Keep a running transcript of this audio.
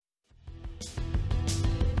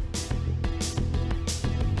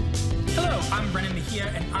Brennan Mejia,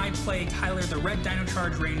 and I play Tyler, the Red Dino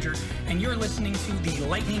Charge Ranger, and you're listening to the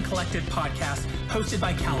Lightning Collective podcast, hosted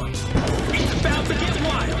by Callum. It's about to get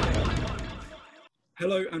wild!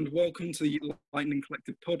 Hello and welcome to the Lightning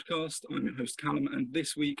Collective podcast. I'm your host Callum, and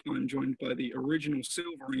this week I'm joined by the original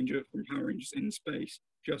Silver Ranger from Power Rangers in Space,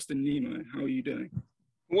 Justin Nemo. How are you doing?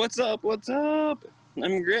 What's up?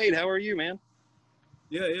 I'm great. How are you, man?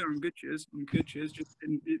 Yeah, I'm good, cheers. Just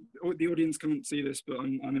the audience can't see this, but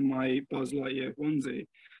I'm in my Buzz Lightyear onesie.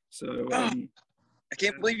 So I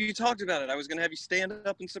can't believe you talked about it. I was going to have you stand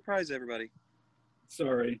up and surprise everybody.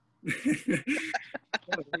 Sorry.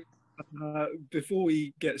 Before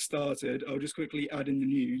we get started, I'll just quickly add in the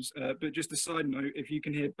news. But just a side note, if you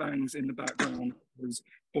can hear bangs in the background, there's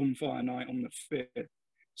bonfire night on the 5th.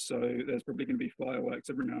 So there's probably going to be fireworks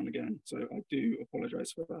every now and again. So I do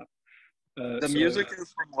apologise for that. The music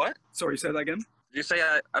is from what? Sorry, say that again? Did you say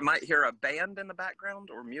I might hear a band in the background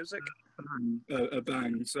or music? A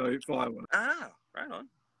bang, so fireworks. Ah, right on.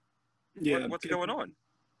 Yeah. What's going on?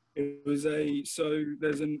 It was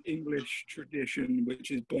there's an English tradition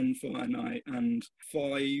which is bonfire night, and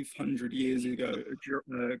 500 years ago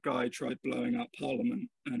a guy tried blowing up Parliament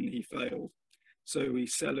and he failed. So we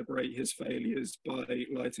celebrate his failures by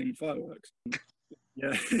lighting fireworks.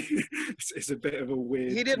 Yeah, it's a bit of a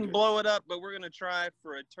weird... He didn't blow it up, but we're going to try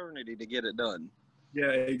for eternity to get it done.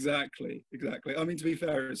 Yeah, exactly. I mean, to be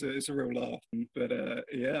fair, it's a real laugh, but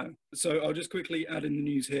yeah. So I'll just quickly add in the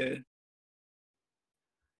news here.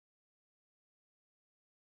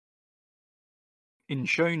 In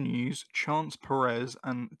show news, Chance Perez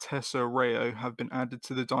and Tessa Rayo have been added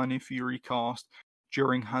to the Dino Fury cast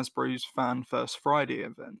during Hasbro's Fan First Friday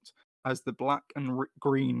event as the Black and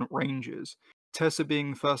Green Rangers. Tessa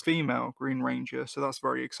being the first female Green Ranger, so that's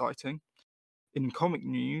very exciting. In comic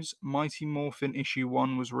news, Mighty Morphin issue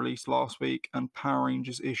 1 was released last week, and Power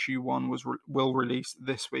Rangers issue 1 will release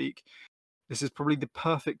this week. This is probably the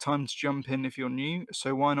perfect time to jump in if you're new,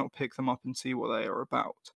 so why not pick them up and see what they are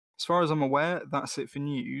about. As far as I'm aware, that's it for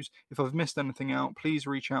news. If I've missed anything out, please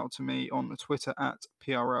reach out to me on Twitter at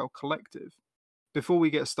PRL Collective. Before we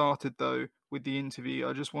get started, though, with the interview,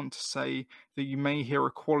 I just want to say that you may hear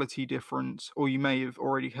a quality difference, or you may have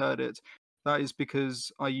already heard it. That is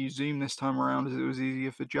because I used Zoom this time around as it was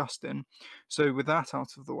easier for Justin. So with that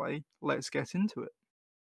out of the way, let's get into it.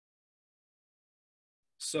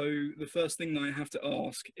 So the first thing I have to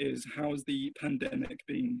ask is, how's the pandemic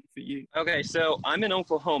been for you? Okay, so I'm in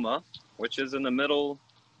Oklahoma, which is in the middle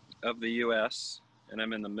of the U.S., and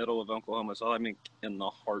I'm in the middle of Oklahoma, so I'm in the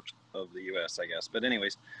heart of the U.S., I guess. But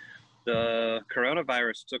anyways, the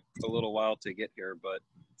coronavirus took a little while to get here, but it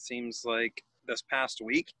seems like this past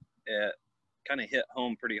week, it kind of hit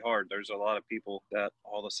home pretty hard. There's a lot of people that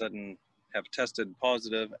all of a sudden have tested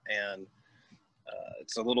positive, and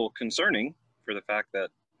it's a little concerning for the fact that,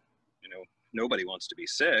 nobody wants to be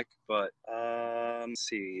sick, but let's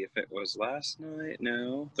see if it was last night.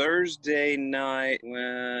 No, Thursday night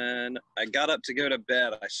when I got up to go to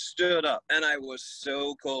bed, I stood up and I was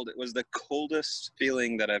so cold. It was the coldest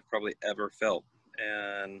feeling that I've probably ever felt.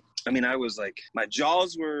 And I mean, I was like, my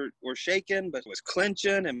jaws were shaking, but it was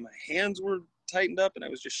clenching, and my hands were tightened up, and I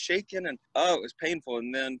was just shaking, and it was painful.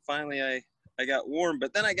 And then finally I got warm,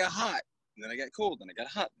 but then I got hot. And then I got cold, and I got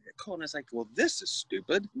hot, and I got cold, and I was like, well, this is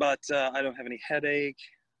stupid. But I don't have any headache,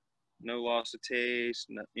 no loss of taste,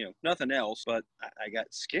 nothing else. But I got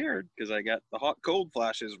scared because I got the hot cold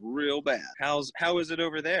flashes real bad. How is it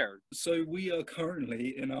over there? So we are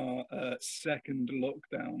currently in our second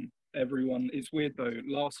lockdown. It's weird though,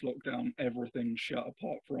 last lockdown everything shut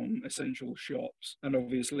apart from essential shops and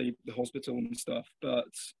obviously the hospital and stuff, but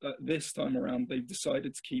this time around they've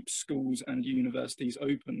decided to keep schools and universities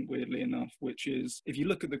open, weirdly enough, which is, if you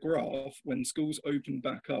look at the graph, when schools opened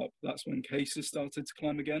back up, that's when cases started to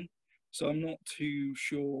climb again. So I'm not too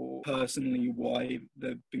sure personally why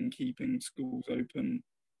they've been keeping schools open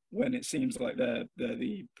when it seems like they're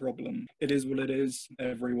the problem. It is what it is.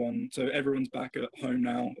 Everyone's back at home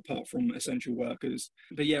now, apart from essential workers.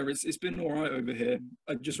 But yeah, it's been all right over here.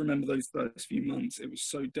 I just remember those first few months, it was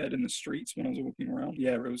so dead in the streets when I was walking around.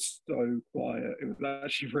 Yeah, it was so quiet. It was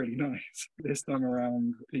actually really nice. This time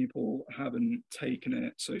around, people haven't taken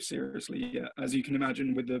it so seriously yet. As you can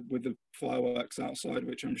imagine with the fireworks outside,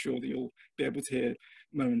 which I'm sure that you'll be able to hear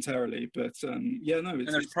momentarily, but and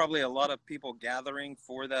there's probably a lot of people gathering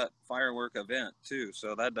for that firework event too,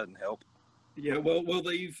 so that doesn't help. Yeah, well,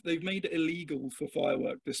 they've made it illegal for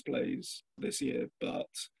firework displays this year, but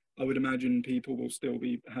I would imagine people will still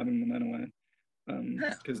be having them anyway.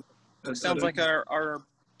 Because it sounds like our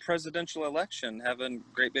presidential election, having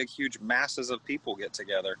great big huge masses of people get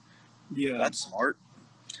together. Yeah, that's smart.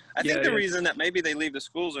 I think the Yeah. reason that maybe they leave the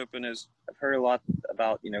schools open is I've heard a lot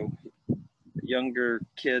about, younger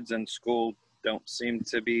kids in school don't seem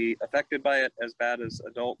to be affected by it as bad as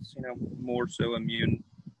adults, more so immune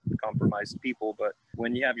compromised people. But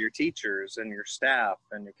when you have your teachers and your staff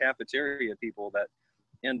and your cafeteria people that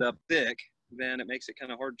end up sick, then it makes it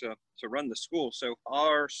kind of hard to run the school. So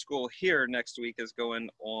our school here next week is going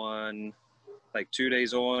on like 2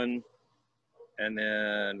 days on and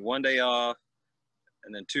then 1 day off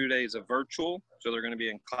and then 2 days of virtual. So they're going to be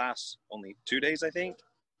in class only 2 days, I think.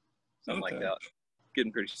 Something like that.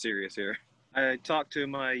 Getting pretty serious here. I talked to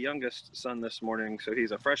my youngest son this morning. So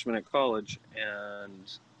he's a freshman at college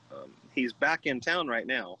and he's back in town right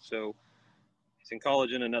now. So he's in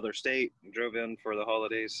college in another state. He drove in for the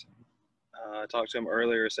holidays. I talked to him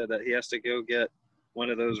earlier, said that he has to go get one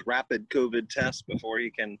of those rapid COVID tests before he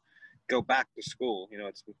can go back to school.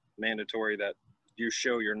 It's mandatory that you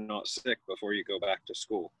show you're not sick before you go back to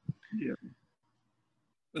school. Yeah.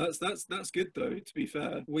 That's good though, to be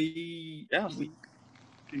fair. We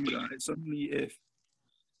do that. It's only if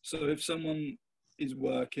someone is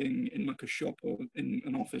working in like a shop or in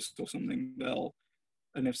an office or something,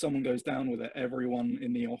 and if someone goes down with it, everyone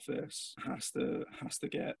in the office has to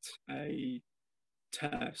get a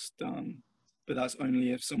test done. But that's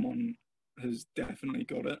only if someone has definitely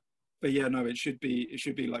got it. But yeah, no, it should be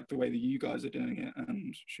like the way that you guys are doing it,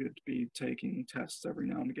 and should be taking tests every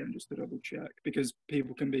now and again just to double check, because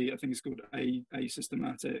people can be, I think it's called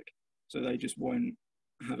asymptomatic, so they just won't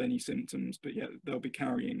have any symptoms, but yeah, they'll be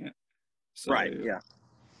carrying it. So, right.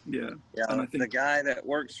 Yeah. And I think the guy that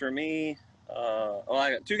works for me,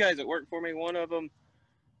 I got 2 guys that work for me. One of them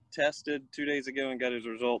tested 2 days ago and got his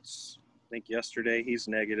results, I think yesterday. He's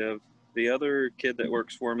negative. The other kid that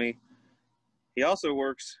works for me, he also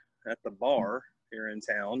works at the bar here in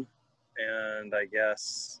town, and I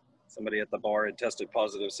guess somebody at the bar had tested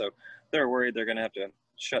positive, so they're worried they're going to have to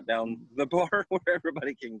shut down the bar where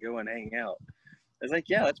everybody can go and hang out. I was like,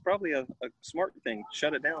 yeah, that's probably a smart thing.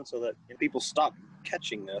 Shut it down so that people stop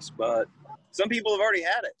catching this. But some people have already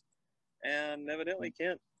had it and evidently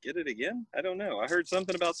can't get it again. I don't know. I heard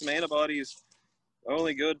something about some antibodies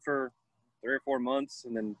only good for 3 or 4 months,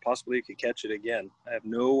 and then possibly you could catch it again. I have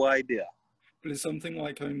no idea. But it's something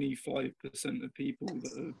like only 5% of people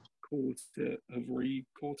that have caught it have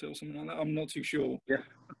re-caught it or something like that. I'm not too sure. Yeah.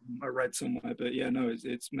 I read somewhere, but yeah, no,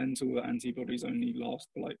 it's mental that antibodies only last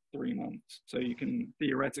for like 3 months. So you can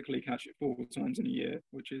theoretically catch it 4 times in a year,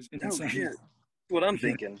 which is insane. Oh, shit. That's what I'm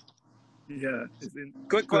thinking. Yeah.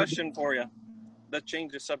 Quick question for you. Let's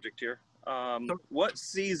change the subject here. What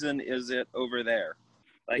season is it over there?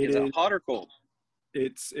 Like, is it hot or cold?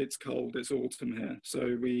 It's cold. It's autumn here.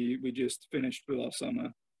 So we just finished with our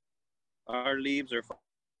summer. Our leaves are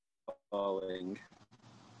falling.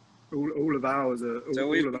 All of ours are. So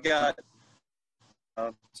we've got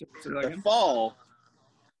the fall,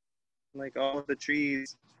 like all of the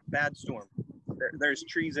trees, bad storm. There's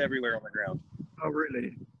trees everywhere on the ground. Oh,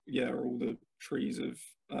 really? Yeah, all the trees have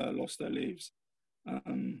lost their leaves.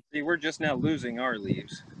 See, we're just now losing our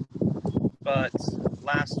leaves. But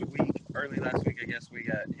early last week, I guess, we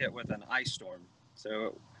got hit with an ice storm.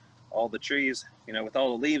 So all the trees, with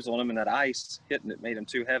all the leaves on them and that ice hitting it made them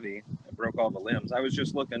too heavy. It broke all the limbs. I was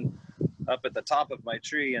just looking up at the top of my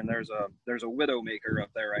tree, and there's a widowmaker up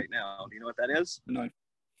there right now. Do you know what that is? No.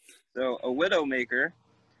 So a widowmaker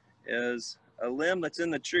is a limb that's in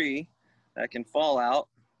the tree that can fall out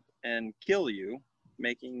and kill you,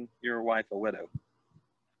 making your wife a widow.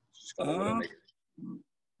 It's called a widowmaker.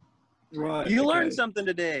 Right. You learned something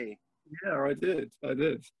today. Yeah, I did.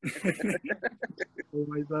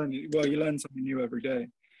 Always learn. Well, you learn something new every day.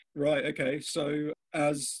 Right. Okay. So,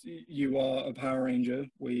 as you are a Power Ranger,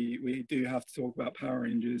 we do have to talk about Power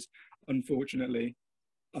Rangers. Unfortunately,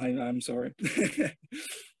 I'm sorry.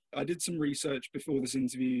 I did some research before this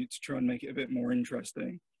interview to try and make it a bit more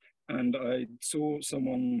interesting, and I saw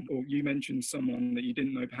someone, or you mentioned someone that you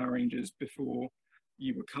didn't know Power Rangers before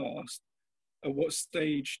you were cast. At what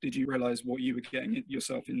stage did you realize what you were getting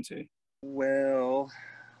yourself into? Well,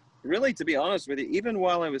 really, to be honest with you, even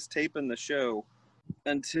while I was taping the show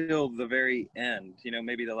until the very end,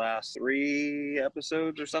 maybe the last 3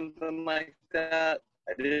 episodes or something like that,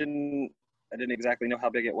 I didn't exactly know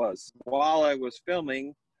how big it was. While I was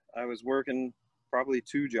filming, I was working probably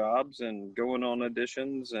 2 jobs and going on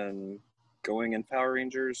auditions and going in Power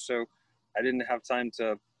Rangers. So I didn't have time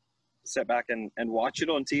to sit back and watch it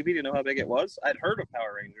on TV to know how big it was. I'd heard of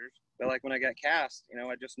Power Rangers, but like when I got cast,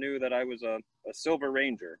 I just knew that I was a Silver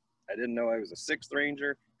Ranger. I didn't know I was a 6th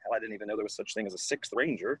Ranger. Hell, I didn't even know there was such thing as a 6th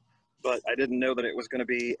Ranger, but I didn't know that it was going to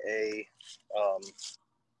be a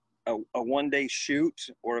a one-day shoot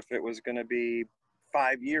or if it was going to be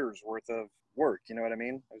 5 years worth of work. You know what I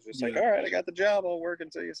mean? I was just like, Yeah. all right, I got the job. I'll work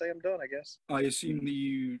until you say I'm done, I guess. I assume that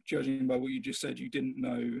you, judging by what you just said, you didn't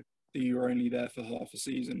know that you were only there for half a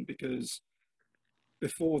season, because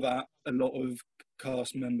before that, a lot of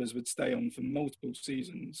cast members would stay on for multiple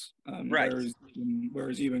seasons. Right.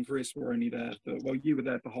 Whereas you and Chris were only there for, well, you were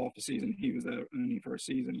there for half a season. He was there only for a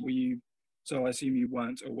season. Were you? So I assume you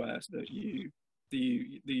weren't aware that you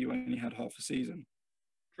only had half a season.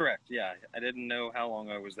 Correct. Yeah, I didn't know how long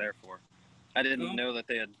I was there for. I didn't know that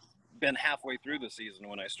they had been halfway through the season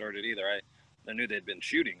when I started either. I knew they'd been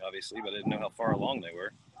shooting, obviously, but I didn't know how far along they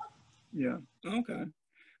were. Yeah. Okay.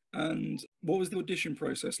 And what was the audition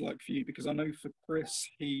process like for you? Because I know for Chris,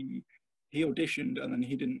 he auditioned and then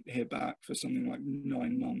he didn't hear back for something like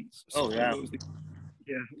 9 months. So yeah.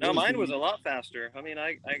 No, mine was a lot faster. I mean,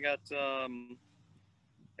 I got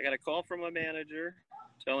a call from a manager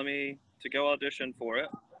telling me to go audition for it.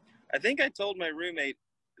 I think I told my roommate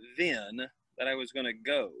then that I was going to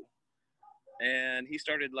go. And he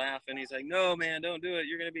started laughing. He's like, no, man, don't do it.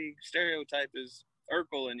 You're going to be stereotyped as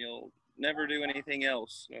Urkel and you'll never do anything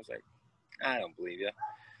else. And I was like, I don't believe you.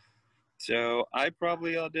 So I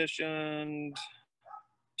probably auditioned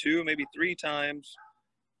 2, maybe 3 times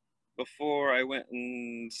before I went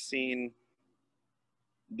and seen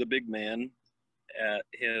the big man at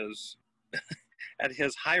his at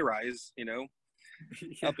his high rise, you know,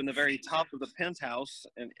 up in the very top of the penthouse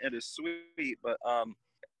and at his suite. But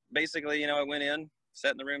basically, you know, I went in,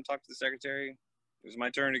 sat in the room, talked to the secretary. It was my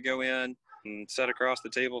turn to go in and sat across the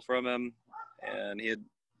table from him. And he had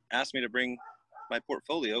asked me to bring my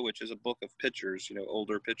portfolio, which is a book of pictures, you know,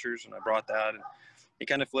 older pictures. And I brought that, and he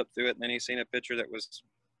kind of flipped through it. And then he seen a picture that was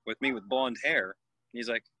with me with blonde hair. And he's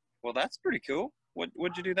like, well, that's pretty cool.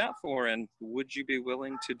 What'd you do that for? And would you be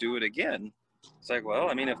willing to do it again? It's like, well,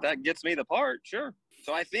 I mean, if that gets me the part, sure.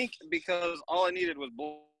 So I think because all I needed was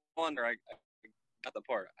blonde hair, I got the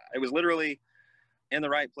part. I was literally in the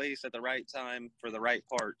right place at the right time for the right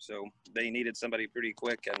part. So they needed somebody pretty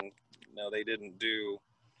quick, and no, they didn't do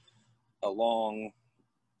a long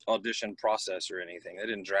audition process or anything. They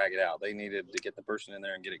didn't drag it out. They needed to get the person in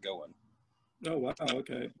there and get it going. Oh, wow.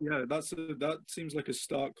 Okay. Yeah, that seems like a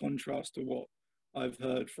stark contrast to what I've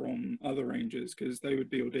heard from other rangers, because they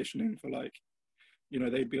would be auditioning for, like, you know,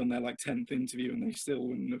 they'd be on their like 10th interview and they still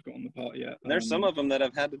wouldn't have gotten the part yet. There's some of them that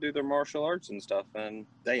have had to do their martial arts and stuff, and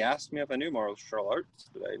they asked me if I knew martial arts,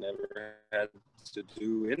 but I never had to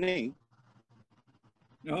do any.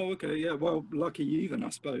 Oh, okay. Yeah. Well, lucky you then, I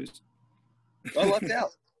suppose. Well, lucked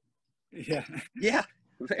out. Yeah. Yeah,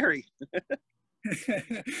 very.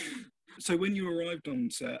 So when you arrived on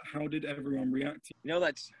set, how did everyone react? You know,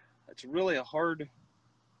 that's really a hard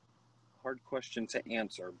question to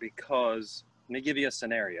answer, because let me give you a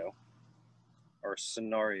scenario,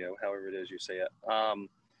 however it is you say it.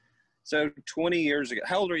 So 20 years ago,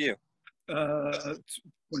 how old are you?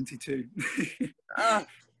 22. So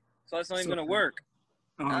that's not even going to work.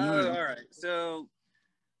 Oh, no. All right. So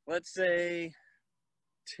let's say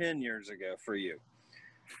 10 years ago for you.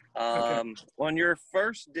 Okay. On your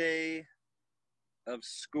first day of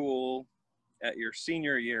school at your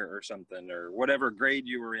senior year or something, or whatever grade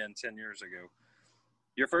you were in 10 years ago,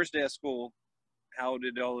 your first day of school, how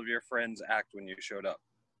did all of your friends act when you showed up?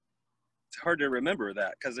 It's hard to remember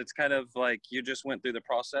that, because it's kind of like you just went through the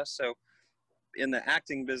process. So in the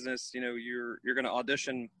acting business, you know, you're going to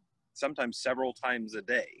audition sometimes several times a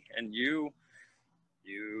day, and you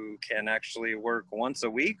can actually work once a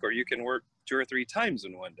week, or you can work 2 or 3 times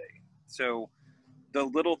in one day. So the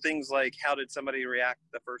little things like, how did somebody react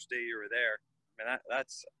the first day you were there? I mean,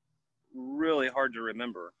 that's really hard to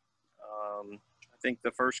remember. I think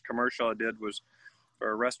the first commercial I did was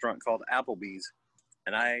for a restaurant called Applebee's.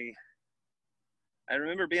 And I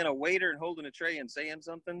remember being a waiter and holding a tray and saying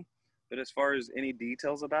something, but as far as any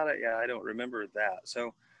details about it, yeah, I don't remember that.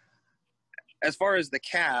 So as far as the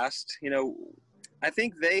cast, you know, I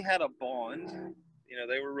think they had a bond. You know,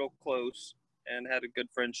 they were real close and had a good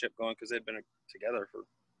friendship going, because they'd been together for,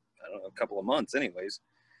 I don't know, a couple of months anyways.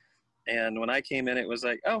 And when I came in, it was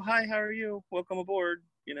like, oh, hi, how are you? Welcome aboard,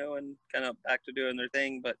 you know, and kind of back to doing their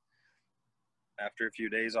thing. But after a few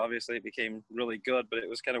days, obviously, it became really good. But it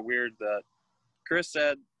was kind of weird that Chris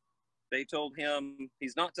said they told him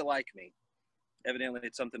he's not to like me. Evidently,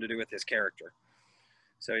 it's something to do with his character.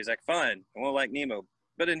 So he's like, fine, I won't like Nemo.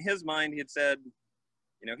 But in his mind, he had said,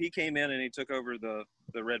 you know, he came in and he took over the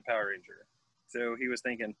Red Power Ranger. So he was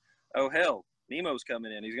thinking, oh, hell, Nemo's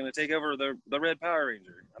coming in. He's going to take over the Red Power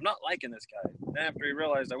Ranger. I'm not liking this guy. And after he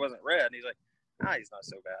realized I wasn't red, he's like, he's not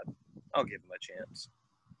so bad. I'll give him a chance.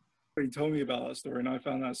 he told me about that story, and I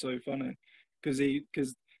found that so funny because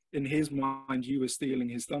in his mind you were stealing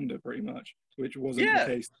his thunder pretty much, which wasn't the Yeah.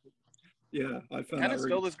 case. Yeah, I found Kind that of really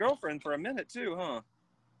stole his girlfriend for a minute too, huh?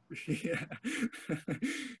 yeah.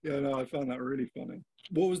 Yeah, no, I found that really funny.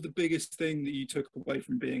 What was the biggest thing that you took away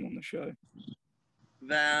from being on the show?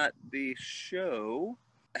 That the show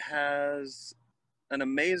has an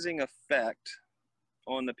amazing effect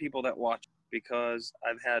on the people that watch, because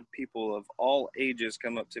I've had people of all ages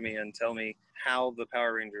come up to me and tell me how the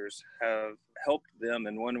Power Rangers have helped them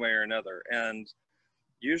in one way or another. And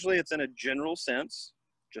usually it's in a general sense,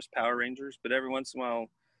 just Power Rangers, but every once in a while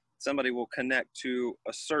somebody will connect to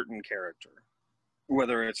a certain character,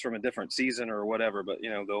 whether it's from a different season or whatever, but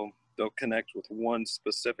they'll connect with one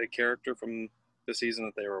specific character from the season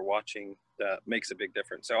that they were watching that makes a big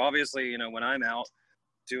difference. So obviously, when I'm out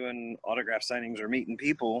doing autograph signings or meeting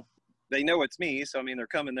people, they know it's me. So, they're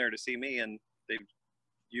coming there to see me, and they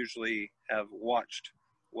usually have watched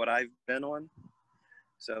what I've been on.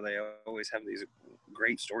 So they always have these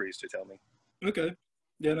great stories to tell me. Okay.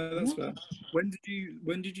 Yeah, no, that's fair.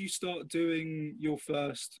 When did you start doing your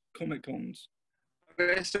first Comic Cons?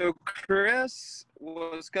 Okay, so Chris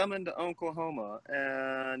was coming to Oklahoma,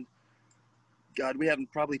 and God, we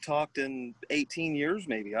haven't probably talked in 18 years,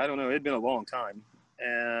 maybe. I don't know. It'd been a long time.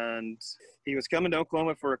 And he was coming to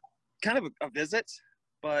Oklahoma for kind of a visit,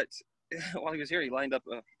 but while he was here, he lined up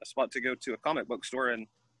a spot to go to a comic book store and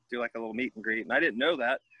do like a little meet and greet. And I didn't know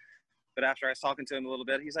that. But after I was talking to him a little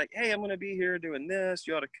bit, he's like, hey, I'm going to be here doing this.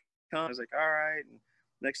 You ought to come. I was like, all right. And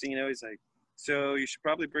next thing you know, he's like, so you should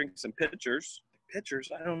probably bring some pictures.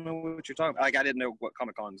 Pictures? I don't know what you're talking about. Like, I didn't know what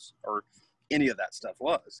Comic Cons or any of that stuff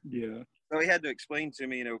was. Yeah. So he had to explain to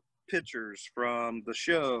me, pictures from the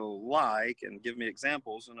show, and give me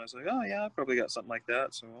examples. And I was like, oh, yeah, I probably got something like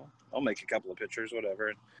that. So I'll make a couple of pictures, whatever.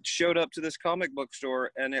 And showed up to this comic book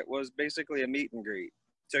store, and it was basically a meet and greet.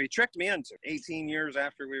 So he tricked me into 18 years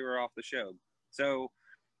after we were off the show. So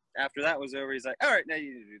after that was over, he's like, all right, now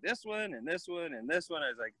you need to do this one and this one and this one. I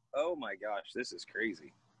was like, oh, my gosh, this is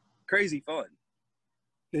crazy. Crazy fun.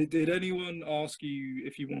 Did anyone ask you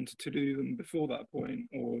if you wanted to do them before that point,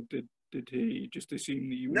 or did he just assume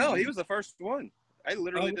that you would? No, he was the first one. I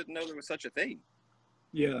literally didn't know there was such a thing.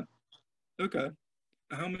 Yeah. Okay.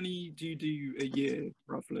 How many do you do a year,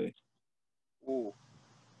 roughly? Ooh.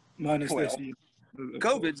 Minus Well, this year.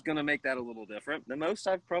 COVID's going to make that a little different. The most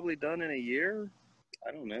I've probably done in a year,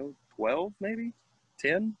 I don't know, 12 maybe?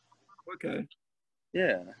 10? Okay.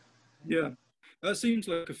 Yeah. Yeah. That seems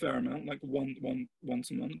like a fair amount, like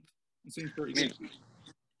once a month. It seems pretty good.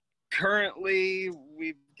 Currently,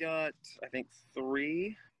 we've got, I think,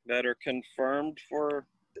 3 that are confirmed for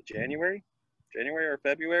the January or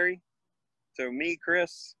February. So me,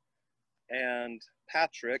 Chris, and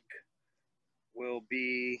Patrick will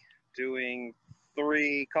be doing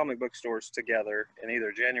 3 comic book stores together in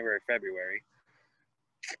either January or February.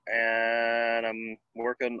 And I'm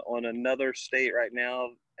working on another state right now,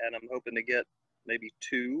 and I'm hoping to get maybe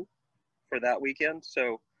 2 for that weekend.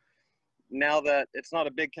 So now that it's not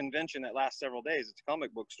a big convention that lasts several days, it's a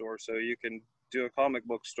comic book store. So you can do a comic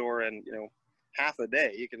book store in, half a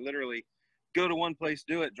day. You can literally go to one place,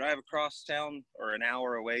 do it, drive across town or an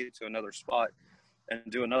hour away to another spot and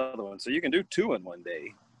do another one. So you can do 2 in one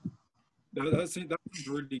day. That's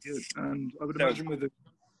really good. And I would imagine with a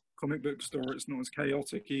comic book store, it's not as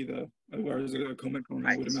chaotic either. Whereas at a Comic Con,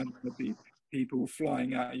 I would imagine there'd be people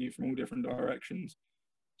flying at you from all different directions.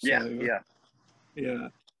 So, yeah.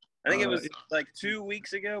 I think it was like 2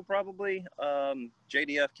 weeks ago, probably.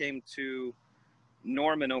 JDF came to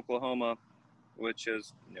Norman, Oklahoma, which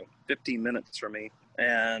is 15 minutes from me.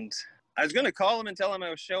 And I was going to call him and tell him I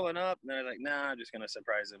was showing up. And I was like, nah, I'm just going to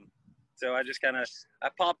surprise him. So I just I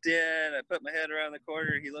popped in, I put my head around the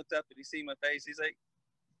corner. He looked up and he see my face. He's like,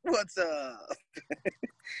 what's up?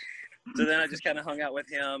 So then I just kind of hung out with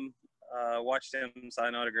him, watched him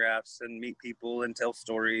sign autographs and meet people and tell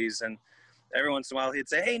stories. And every once in a while he'd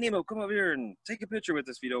say, hey, Nemo, come over here and take a picture with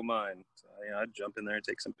us if you don't mind. So I'd jump in there and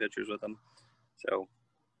take some pictures with him. So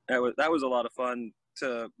that was a lot of fun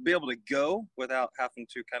to be able to go without having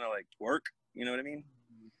to kind of like work. You know what I mean?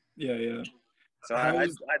 Yeah. So I'd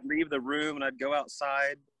leave the room and I'd go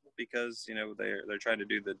outside because, they're trying to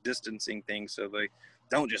do the distancing thing. So they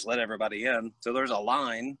don't just let everybody in. So there's a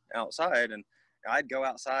line outside, and I'd go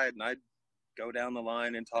outside and I'd go down the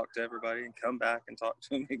line and talk to everybody and come back and talk to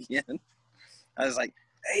them again. I was like,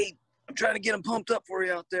 hey, I'm trying to get them pumped up for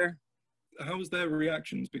you out there. How was their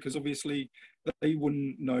reactions? Because obviously they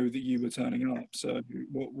wouldn't know that you were turning up. So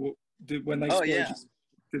what did when they Oh, spoke, yeah.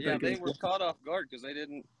 They were caught off guard because they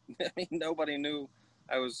didn't, nobody knew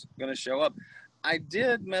I was going to show up. I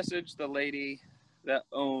did message the lady that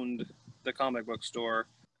owned the comic book store.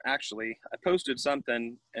 Actually, I posted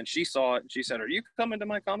something and she saw it and she said, "Are you coming to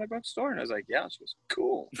my comic book store?" And I was like, "Yeah." She was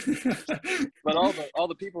cool. But all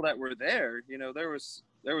the people that were there, you know, there was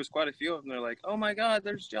quite a few of them. They're like, "Oh my God,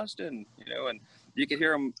 there's Justin," you know, and you could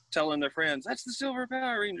hear them telling their friends, "That's the Silver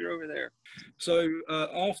Power Ranger over there." So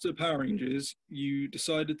after Power Rangers, you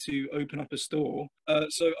decided to open up a store.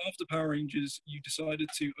 So after Power Rangers, you decided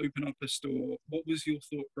to open up a store. What was your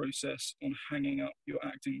thought process on hanging up your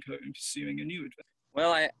acting coat and pursuing a new adventure?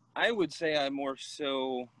 Well, I would say I more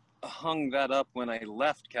so hung that up when I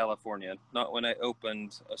left California, not when I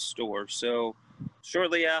opened a store. So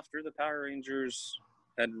shortly after the Power Rangers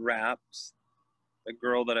had wrapped, the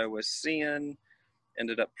girl that I was seeing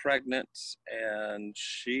ended up pregnant, and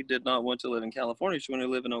she did not want to live in California. She wanted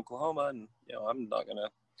to live in Oklahoma, and you know, I'm not gonna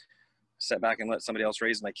sit back and let somebody else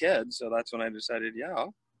raise my kids. So that's when I decided, yeah,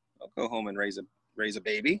 I'll go home and raise a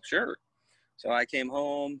baby, sure. So I came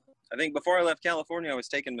home. I think before I left California, I was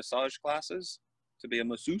taking massage classes to be a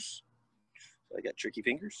masseuse. So I got tricky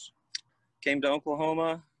fingers. Came to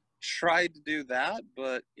Oklahoma, tried to do that,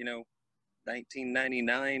 but you know,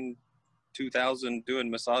 1999, 2000, doing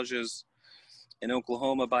massages in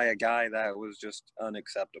Oklahoma by a guy, that was just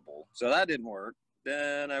unacceptable. So that didn't work.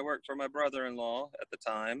 Then I worked for my brother-in-law at the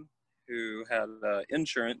time, who had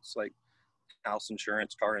insurance, like house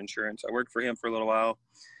insurance, car insurance. I worked for him for a little while.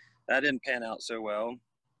 That didn't pan out so well.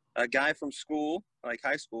 A guy from school, like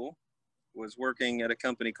high school, was working at a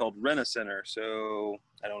company called Rent-A-Center. So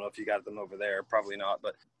I don't know if you got them over there, probably not.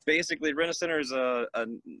 But basically, Rent-A-Center is a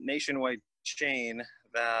nationwide chain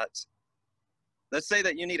that, let's say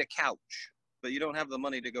that you need a couch, but you don't have the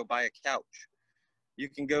money to go buy a couch. You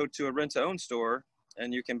can go to a rent-to-own store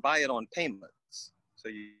and you can buy it on payments. So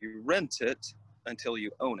you rent it until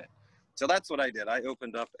you own it. So that's what I did. I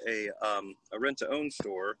opened up a rent-to-own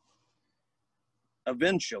store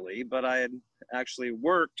eventually, but I had actually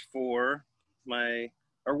worked with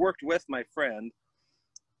my friend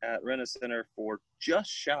at Rent-A-Center for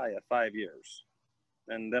just shy of 5 years.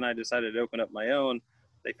 And then I decided to open up my own.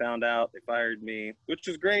 They found out, they fired me, which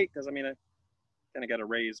was great because, I mean, I kind of got a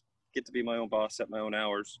raise, get to be my own boss, set my own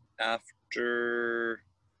hours. After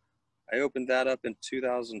I opened that up in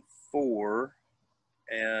 2004,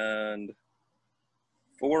 and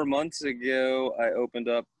 4 months ago, I opened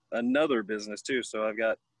up another business too. So I've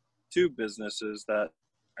got two businesses that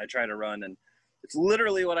I try to run, and it's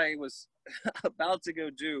literally what I was about to go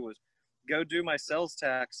do my sales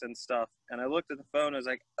tax and stuff. And I looked at the phone, I was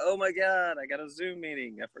like, oh my God, I got a Zoom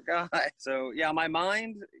meeting, I forgot. So yeah, my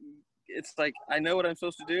mind, it's like, I know what I'm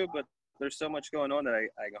supposed to do, but there's so much going on that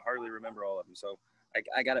I hardly remember all of them. So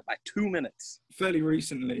I got it by 2 minutes. Fairly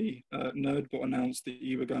recently, Nerdbot announced that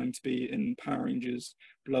you were going to be in Power Rangers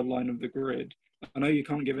Bloodline of the Grid. I know you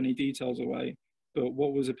can't give any details away, but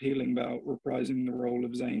what was appealing about reprising the role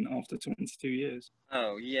of Zane after 22 years?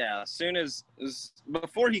 Oh, yeah. As soon as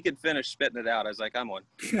before he could finish spitting it out, I was like, I'm on.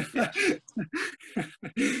 Yeah.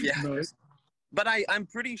 Yeah. Nice. But I'm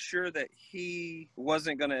pretty sure that he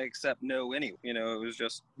wasn't going to accept no anyway. You know, it was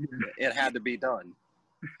just, it had to be done.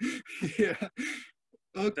 Yeah.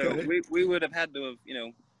 Okay. So we would have had to have, you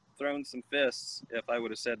know, thrown some fists if I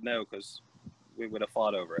would have said no, because we would have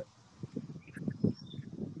fought over it.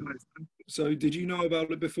 Nice. So did you know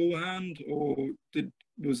about it beforehand, or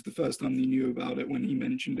was the first time you knew about it when he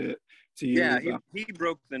mentioned it to you? Yeah, he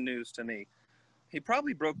broke the news to me. He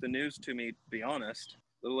probably broke the news to me, to be honest,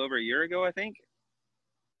 a little over a year ago, I think.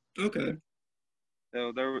 Okay.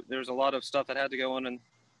 So there's a lot of stuff that had to go on, and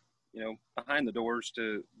you know, behind the doors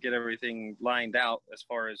to get everything lined out as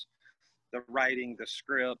far as the writing, the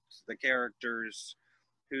script, the characters,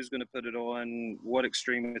 who's going to put it on, what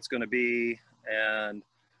extreme it's going to be. And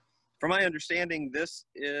from my understanding, this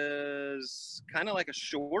is kind of like a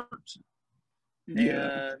short.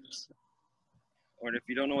 Yeah. Or if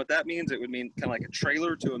you don't know what that means, it would mean kind of like a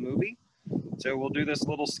trailer to a movie. So we'll do this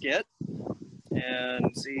little skit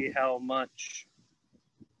and see how much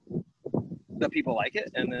the people like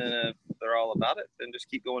it, and then if they're all about it, then just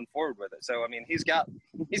keep going forward with it. So I mean, he's got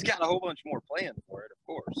a whole bunch more planned for it, of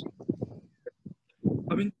course.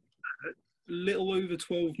 I mean, a little over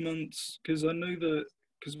 12 months, because I know that,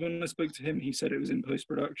 because when I spoke to him, he said it was in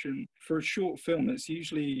post-production. For a short film, it's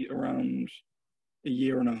usually around a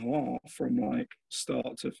year and a half from like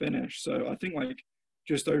start to finish. So I think like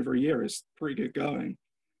just over a year is pretty good going.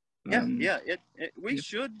 Yeah. We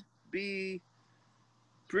should be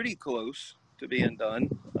pretty close to being done.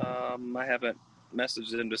 I haven't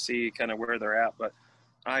messaged them to see kind of where they're at, but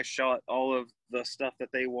I shot all of the stuff that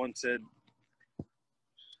they wanted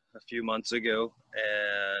a few months ago,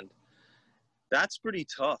 and that's pretty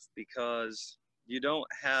tough because you don't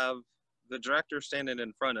have the director standing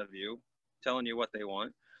in front of you telling you what they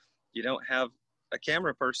want. You don't have a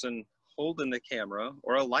camera person holding the camera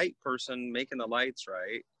or a light person making the lights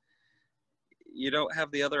right. You don't have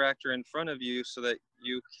the other actor in front of you so that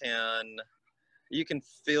you can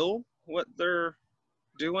feel what they're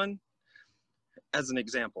doing. As an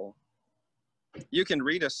example, you can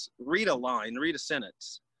read a line, read a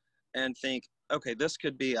sentence, and think, okay, this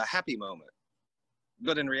could be a happy moment.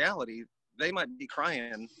 But in reality, they might be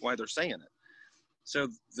crying while they're saying it. So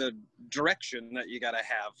the direction that you got to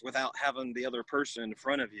have without having the other person in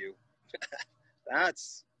front of you,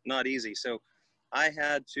 that's not easy. So I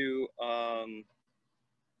had to, God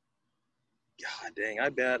dang, I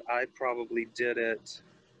bet I probably did it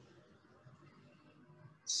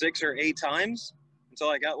 6 or 8 times until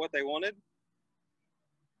I got what they wanted.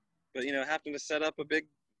 But, you know, having to set up a big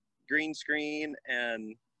green screen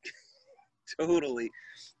and totally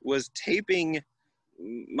was taping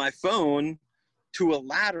my phone to a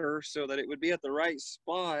ladder so that it would be at the right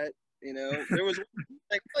spot. You know, there was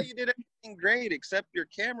like, oh, you did everything great, except your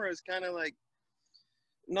camera is kind of like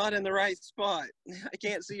not in the right spot. I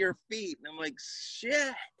can't see your feet. And I'm like,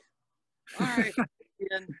 shit. All right.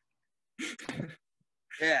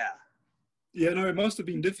 Yeah. Yeah, no, it must have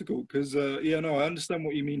been difficult because, yeah, no, I understand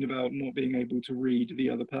what you mean about not being able to read the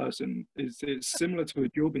other person. It's similar to a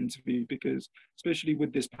job interview because, especially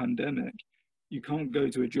with this pandemic, you can't go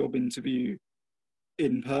to a job interview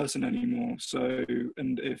in person anymore. So,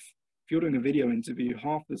 and if you're doing a video interview,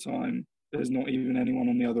 half the time there's not even anyone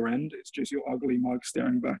on the other end. It's just your ugly mug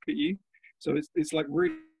staring back at you. So it's like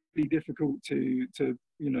really difficult to you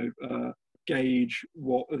know gauge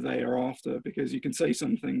what they are after because you can say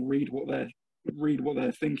something, read what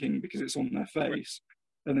they're thinking because it's on their face,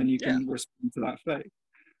 and then you can respond to that face.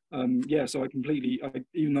 Yeah, so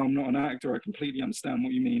even though I'm not an actor, I completely understand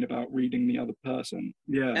what you mean about reading the other person.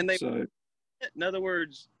 Yeah, and so in other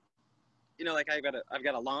words, you know, like I've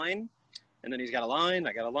got a line, and then he's got a line,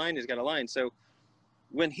 I got a line, he's got a line. So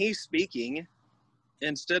when he's speaking,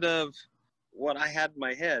 instead of what I had in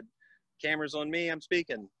my head, cameras on me, I'm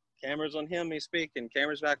speaking. Cameras on him, he's speaking.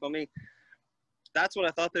 Cameras back on me. That's what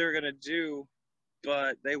I thought they were going to do,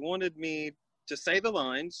 but they wanted me to say the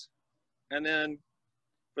lines, and then,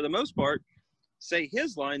 for the most part, say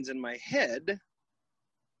his lines in my head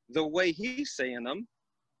the way he's saying them,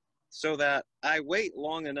 so that I wait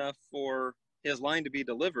long enough for his line to be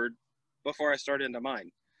delivered before I start into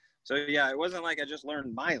mine. So yeah, it wasn't like I just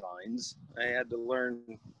learned my lines. I had to learn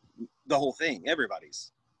the whole thing,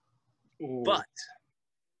 everybody's. Ooh. But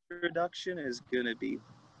production is gonna be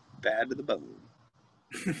bad to the bone.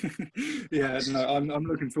 Yeah, no, I'm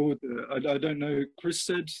looking forward to it. I don't know. Chris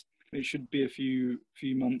said it should be a few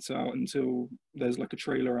months out until there's like a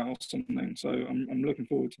trailer out or something. So I'm looking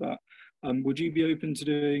forward to that. Would you be open to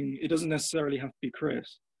doing? It doesn't necessarily have to be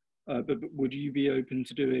Chris, but would you be open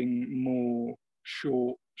to doing more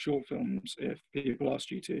short films if people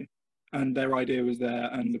asked you to, and their idea was there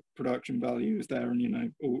and the production value is there, and you know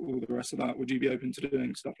all the rest of that? Would you be open to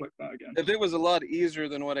doing stuff like that again? If it was a lot easier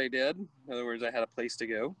than what I did, in other words, I had a place to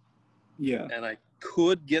go, yeah, and I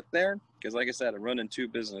could get there, because like I said, I'm running 2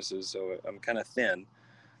 businesses, so I'm kind of thin.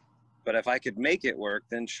 But if I could make it work,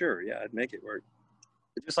 then sure, yeah, I'd make it work.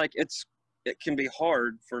 It's just like it can be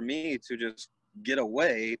hard for me to just get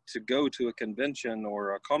away to go to a convention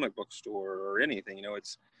or a comic book store or anything. You know,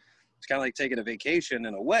 it's kind of like taking a vacation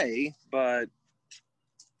in a way, but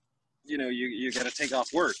you know, you got to take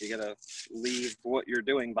off work. You got to leave what you're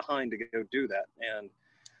doing behind to go do that, and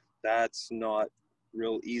that's not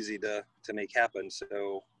real easy to make happen.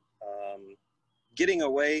 So getting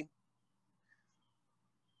away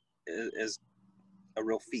is a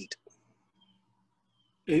real feat.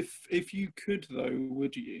 If you could though,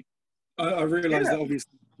 would you? I realize that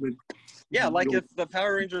obviously with like if the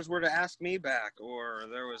Power Rangers were to ask me back, or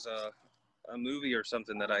there was a movie or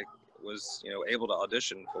something that I was, you know, able to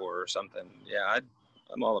audition for or something, yeah,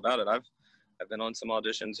 I'm all about it. I've been on some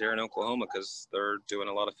auditions here in Oklahoma because they're doing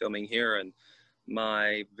a lot of filming here, and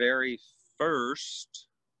my very first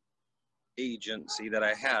agency that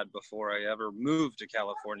I had before I ever moved to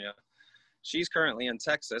California, she's currently in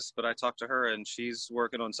Texas, but I talked to her and she's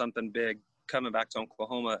working on something big coming back to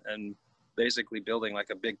Oklahoma and basically building like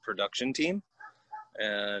a big production team.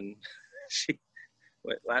 And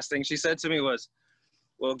last thing she said to me was,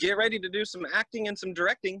 well, get ready to do some acting and some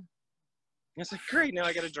directing. I was like, great, now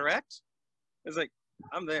I got to direct? I was like,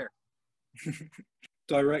 I'm there.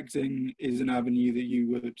 Directing is an avenue that you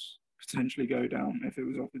would potentially go down if it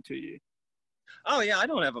was offered to you. Oh yeah, I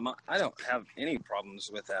don't have any problems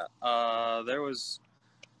with that. There was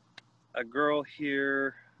a girl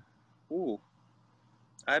here. Ooh,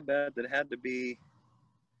 I bet that had to be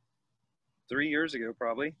 3 years ago,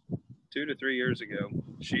 probably 2 to 3 years ago.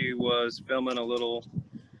 She was filming a little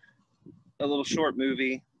short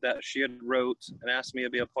movie that she had wrote and asked me to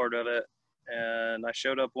be a part of it. And I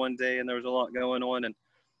showed up one day and there was a lot going on, and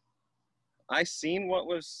I seen what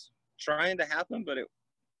was trying to happen, but it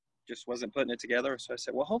just wasn't putting it together. So I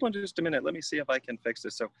said, well, hold on just a minute. Let me see if I can fix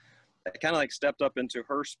this. So I kind of like stepped up into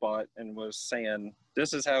her spot and was saying,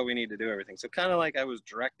 this is how we need to do everything. So kind of like I was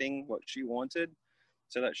directing what she wanted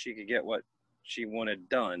so that she could get what she wanted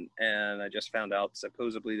done. And I just found out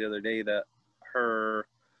supposedly the other day that her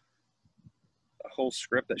whole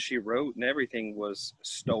script that she wrote and everything was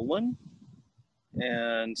stolen,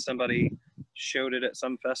 and somebody showed it at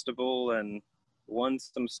some festival and won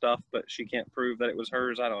some stuff, but she can't prove that it was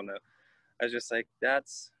hers. I don't know. I was just like, that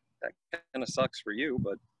kind of sucks for you,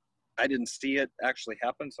 but I didn't see it actually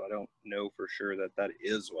happen, so I don't know for sure that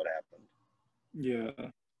is what happened. Yeah,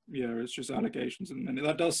 it's just allegations at the minute.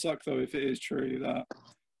 That does suck though, if it is true.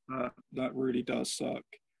 That really does suck.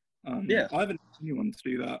 Yeah, I haven't seen anyone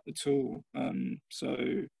do that at all,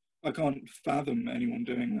 so I can't fathom anyone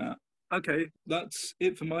doing that. Okay, that's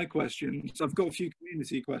it for my questions. I've got a few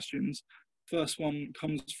community questions. First one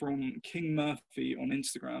comes from King Murphy on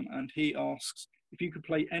Instagram, and he asks, if you could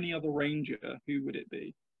play any other ranger, who would it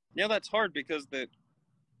be? Yeah, that's hard because the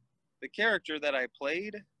character that I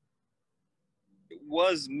played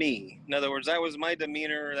was me. In other words, that was my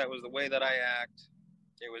demeanor, that was the way that I act.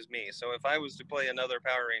 It was me. So if I was to play another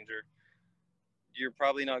Power Ranger, you're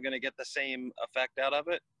probably not going to get the same effect out of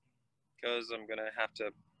it, because I'm going to have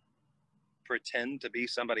to pretend to be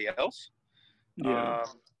somebody else. Yeah.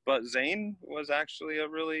 But Zane was actually a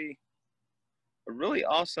really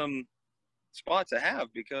awesome spot to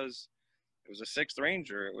have, because it was a 6th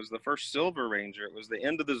Ranger. It was the first Silver Ranger. It was the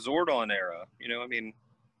end of the Zordon era. You know, I mean,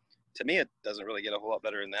 to me, it doesn't really get a whole lot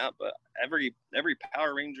better than that, but every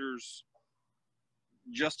Power Ranger's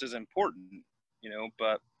just as important, you know,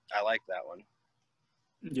 but I like that one.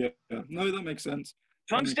 Yeah, no, that makes sense.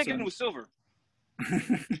 So I'm sticking with Silver.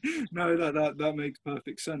 No, that makes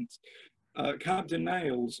perfect sense. Captain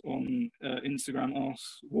Nails on Instagram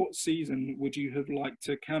asks, what season would you have liked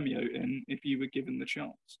to cameo in if you were given the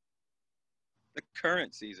chance? The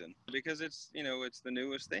current season, because it's, you know, it's the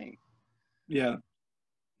newest thing. Yeah.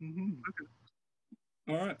 Mm-hmm. Okay.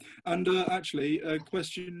 All right. And actually, a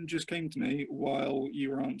question just came to me while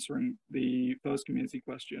you were answering the first community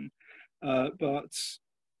question. But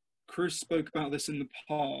Chris spoke about this in the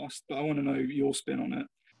past, but I want to know your spin on it.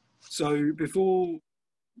 So before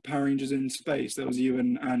Power Rangers in Space, there was you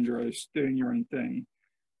and Andros doing your own thing.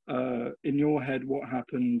 In your head, what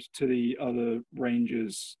happened to the other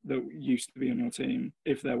Rangers that used to be on your team,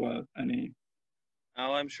 if there were any?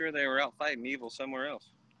 Oh, I'm sure they were out fighting evil somewhere else.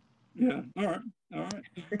 Yeah. All right. All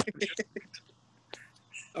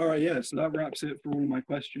right. Yeah. So that wraps it for all my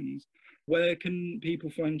questions. Where can people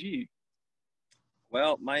find you?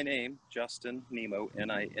 Well, my name, Justin Nimmo,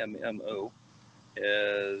 Nimmo,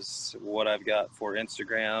 is what I've got for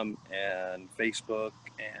Instagram and Facebook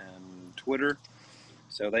and Twitter.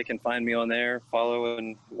 So they can find me on there, follow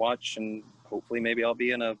and watch, and hopefully maybe I'll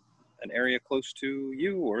be in an area close to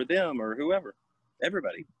you or them or whoever,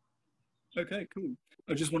 everybody. Okay, cool.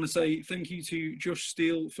 I just want to say thank you to Josh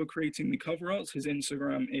Steele for creating the cover art. His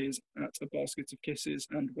Instagram is @abasket_of_kisses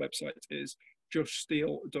and website is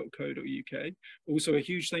joshsteele.co.uk. Also, a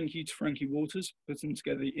huge thank you to Frankie Waters for putting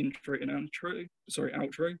together the intro and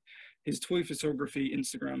outro. His toy photography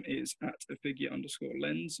Instagram is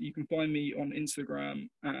 @afigure_lens. You can find me on Instagram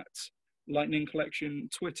at Lightning Collection,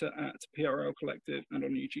 Twitter at PRL Collective, and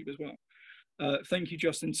on YouTube as well. Thank you,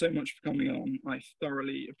 Justin, so much for coming on. I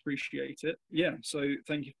thoroughly appreciate it. Yeah, so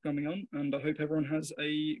thank you for coming on, and I hope everyone has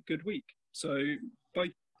a good week. So,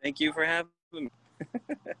 bye. Thank you for having me.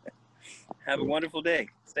 Have a wonderful day.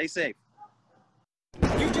 Stay safe.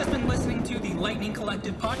 You've just been listening to the Lightning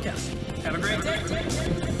Collective podcast. Have a great day.